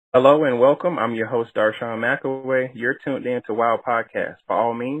Hello and welcome. I'm your host, Darshawn McAway. You're tuned in to Wow Podcast. By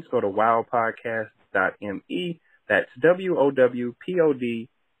all means, go to wowpodcast.me. That's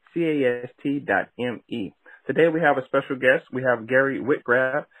WOWPODCAST.me. Today we have a special guest. We have Gary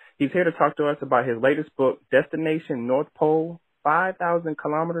Whitgrab. He's here to talk to us about his latest book, Destination North Pole, 5,000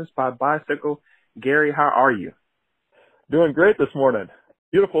 Kilometers by Bicycle. Gary, how are you? Doing great this morning.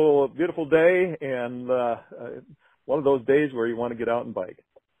 Beautiful, beautiful day, and one of those days where you want to get out and bike.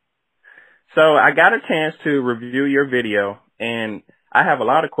 So I got a chance to review your video, and I have a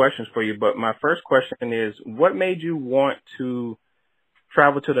lot of questions for you, but my first question is, what made you want to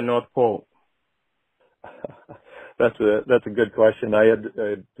travel to the North Pole? That's a good question. I had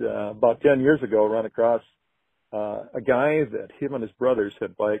about 10 years ago run across a guy that him and his brothers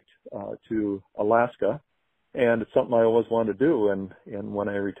had biked to Alaska, and it's something I always wanted to do. And when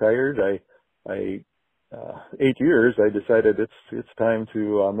I retired, I 8 years, I decided it's time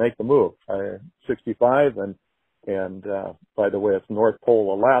to make the move. I'm 65, and by the way, it's North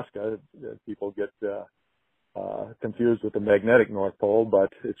Pole, Alaska. People get confused with the magnetic North Pole,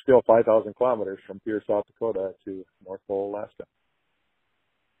 but it's still 5,000 kilometers from Pierre, South Dakota to North Pole, Alaska.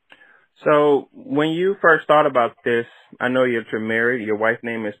 So when you first thought about this, I know that you're married. Your wife's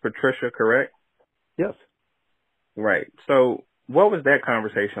name is Patricia, correct? Yes. Right. So what was that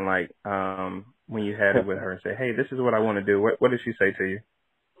conversation like when you had it with her and said, hey, this is what I want to do? What did she say to you?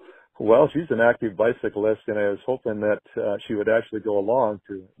 Well, she's an active bicyclist, and I was hoping that she would actually go along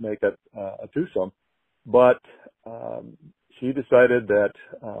to make it a twosome. But she decided that,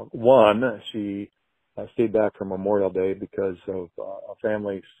 one, she stayed back for Memorial Day because of a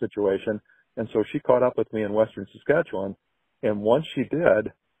family situation. And so she caught up with me in Western Saskatchewan. And once she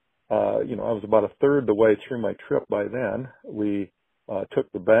did, I was about a third the way through my trip by then. We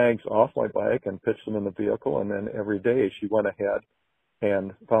took the bags off my bike and pitched them in the vehicle. And then every day she went ahead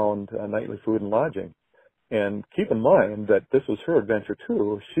and found nightly food and lodging. And keep in mind that this was her adventure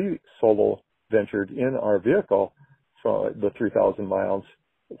too. She solo ventured in our vehicle for the 3,000 miles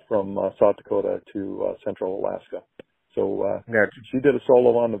from South Dakota to central Alaska. So she did a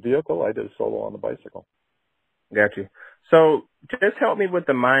solo on the vehicle. I did a solo on the bicycle. Got you. So just help me with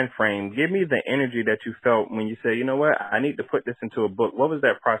the mind frame. Give me the energy that you felt when you said, you know what, I need to put this into a book. What was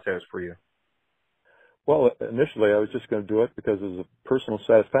that process for you? Well, initially I was just going to do it because it was a personal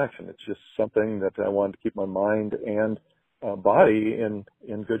satisfaction. It's just something that I wanted to keep my mind and body in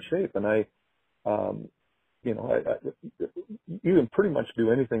good shape. And you can pretty much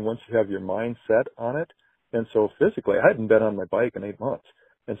do anything once you have your mind set on it. And so physically, I hadn't been on my bike in 8 months.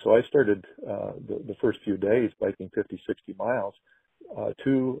 And so I started the first few days biking 50, 60 miles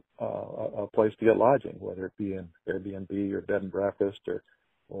to a place to get lodging, whether it be an Airbnb or bed and breakfast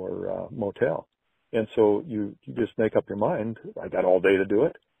or motel. And so you just make up your mind, I got all day to do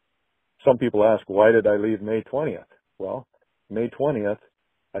it. Some people ask, why did I leave May 20th? Well, May 20th,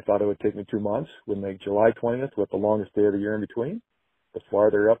 I thought it would take me 2 months, would make July 20th with the longest day of the year in between. The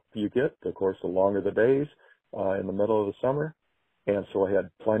farther up you get, of course, the longer the days in the middle of the summer. And so I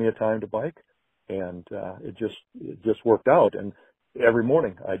had plenty of time to bike, and it just worked out. And every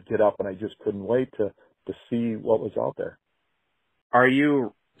morning I'd get up and I just couldn't wait to see what was out there. Are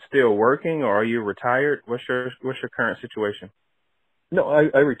you still working or are you retired? What's your current situation? No,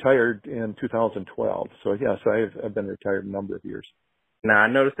 I retired in 2012. So yes, I've been retired a number of years. Now, I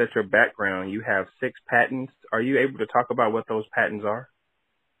noticed that your background, you have 6 patents. Are you able to talk about what those patents are?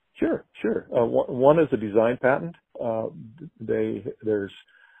 Sure. One is a design patent.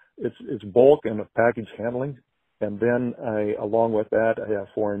 It's bulk and package handling. And then along with that, I have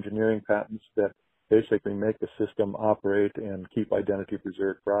 4 engineering patents that basically make the system operate and keep identity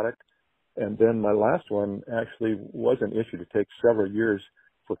preserved product. And then my last one actually was an issue to take several years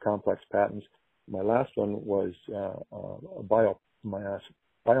for complex patents. My last one was a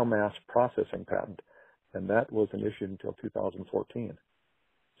biomass processing patent, and that wasn't issued until 2014.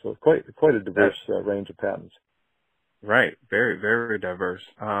 So quite a diverse range of patents. Right. Very, very diverse.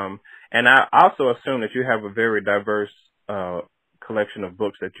 And I also assume that you have a very diverse collection of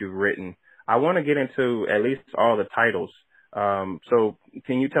books that you've written. I want to get into at least all the titles. So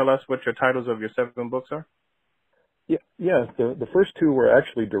can you tell us what your titles of your 7 books are? Yeah. The first 2 were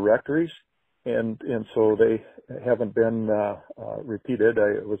actually directories, and so they haven't been repeated.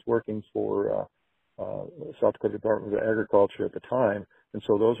 I was working for South Dakota Department of Agriculture at the time, and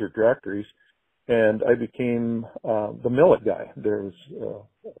so those are directories. And I became the millet guy.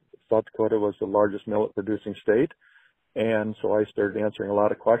 South Dakota was the largest millet producing state, and so I started answering a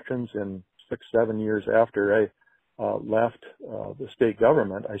lot of questions. And 6-7 years after I left the state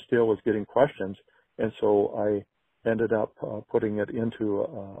government, I still was getting questions, and so I ended up putting it into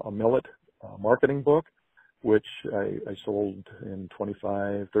a millet marketing book, which I sold in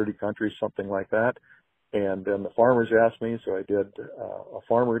 25, 30 countries, something like that. And then the farmers asked me, so I did a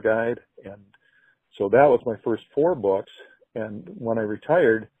farmer guide. And so that was my first 4 books. And when I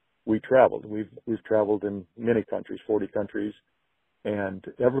retired, we traveled. We've traveled in many countries, 40 countries, and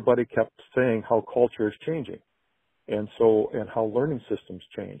everybody kept saying how culture is changing, and how learning systems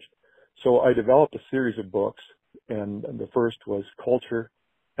changed. So I developed a series of books, and the first was Culture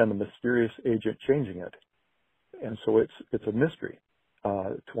and the Mysterious Agent Changing It. And so it's a mystery.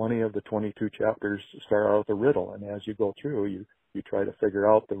 20 of the 22 chapters start out with a riddle, and as you go through, you try to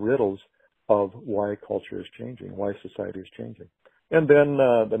figure out the riddles of why culture is changing, why society is changing. And then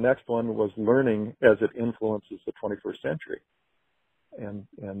the next one was Learning as it Influences the 21st Century. And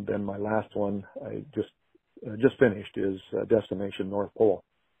then my last one I just finished is Destination North Pole,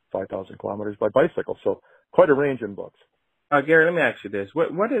 5,000 kilometers by bicycle. So quite a range in books. Gary, let me ask you this: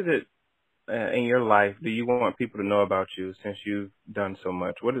 what is it in your life do you want people to know about you since you've done so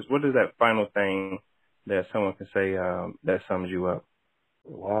much? What is that final thing that someone can say that sums you up?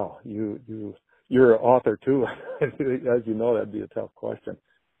 Wow, you're an author too. As you know, that'd be a tough question.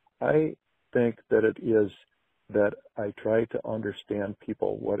 I think that it is that I try to understand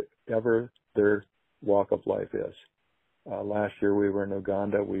people, whatever their walk of life is. Last year we were in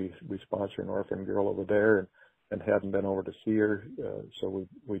Uganda. We sponsored an orphan girl over there and hadn't been over to see her. So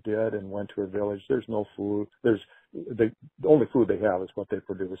we did and went to her village. There's no food. The only food they have is what they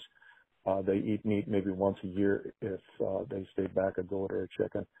produce. They eat meat maybe once a year if they stay back a goat or a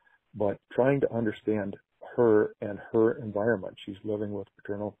chicken. But trying to understand her and her environment. She's living with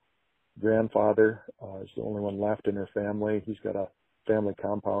paternal grandfather. Is the only one left in her family. He's got a family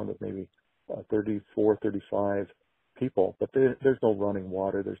compound of maybe 34, 35 people. But there's no running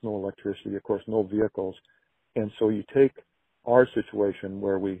water. There's no electricity. Of course, no vehicles. And so you take our situation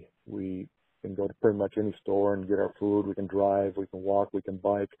where we can go to pretty much any store and get our food. We can drive. We can walk. We can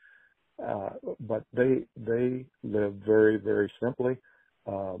bike. But they live very, very simply.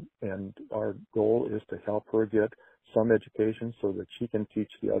 And our goal is to help her get some education so that she can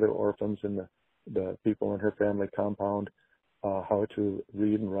teach the other orphans and the people in her family compound how to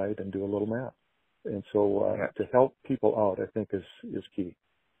read and write and do a little math. And so to help people out, I think is key.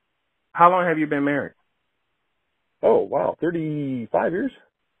 How long have you been married? Oh, wow, 35 years.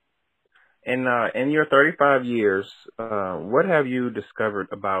 In your 35 years, what have you discovered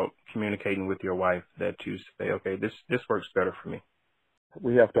about communicating with your wife that you say, okay, this works better for me?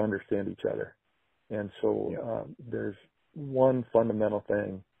 We have to understand each other. And so there's one fundamental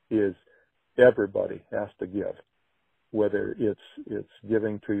thing is everybody has to give, whether it's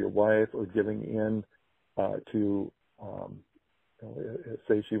giving to your wife or giving in to,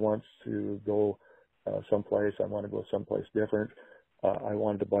 say she wants to go someplace, I want to go someplace different. I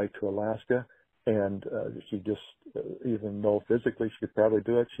wanted to bike to Alaska, and she just, even though physically she could probably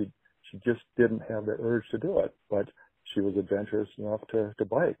do it, she just didn't have the urge to do it. But she was adventurous enough to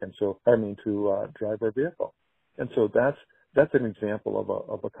bike, and so to drive her vehicle, and so that's an example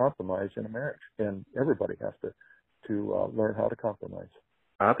of a compromise in a marriage, and everybody has to learn how to compromise.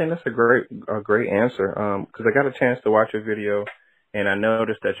 I think that's a great answer because I got a chance to watch your video, and I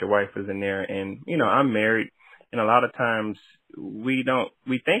noticed that your wife was in there, and I'm married, and a lot of times we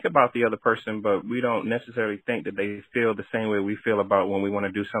think about the other person, but we don't necessarily think that they feel the same way we feel about when we want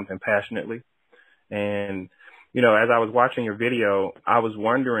to do something passionately, and as I was watching your video, I was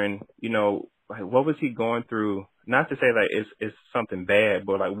wondering, what was he going through? Not to say that it's something bad,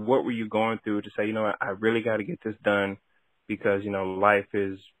 but like, what were you going through to say, I really got to get this done because, life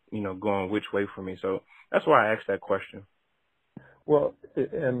is, going which way for me. So that's why I asked that question. Well,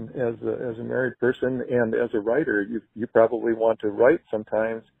 and as a married person and as a writer, you probably want to write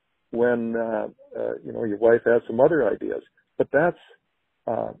sometimes when, your wife has some other ideas, but that's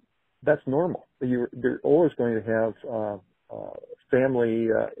normal. You're always going to have family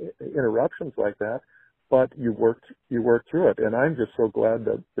interruptions like that, but you work through it. And I'm just so glad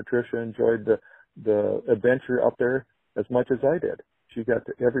that Patricia enjoyed the adventure up there as much as I did. She got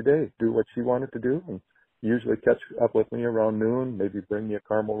to every day do what she wanted to do, and usually catch up with me around noon, maybe bring me a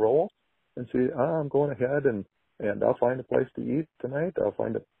caramel roll, and say, I'm going ahead and I'll find a place to eat tonight. I'll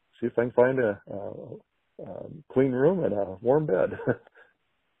see if I can find a clean room and a warm bed.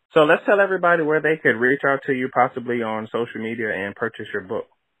 So let's tell everybody where they could reach out to you, possibly on social media, and purchase your book.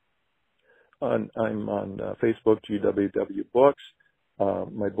 I'm on Facebook, GWW Books.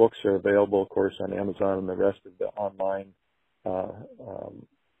 My books are available, of course, on Amazon and the rest of the online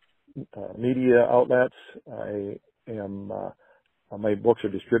media outlets. My books are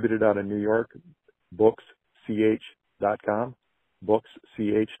distributed out of New York, booksch.com. books.com,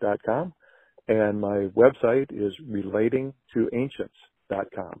 booksch.com, and my website is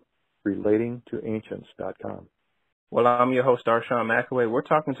relatingtoancients.com, relatingtoancients.com. Well, I'm your host, Darshawn McAway. We're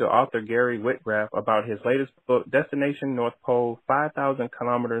talking to author Gary Whitgraf about his latest book, Destination North Pole, 5,000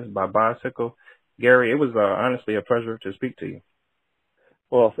 Kilometers by Bicycle. Gary, it was honestly a pleasure to speak to you.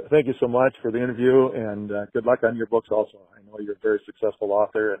 Well, thank you so much for the interview, and good luck on your books also. I know you're a very successful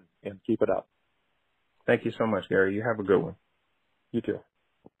author, and keep it up. Thank you so much, Gary. You have a good one. You too.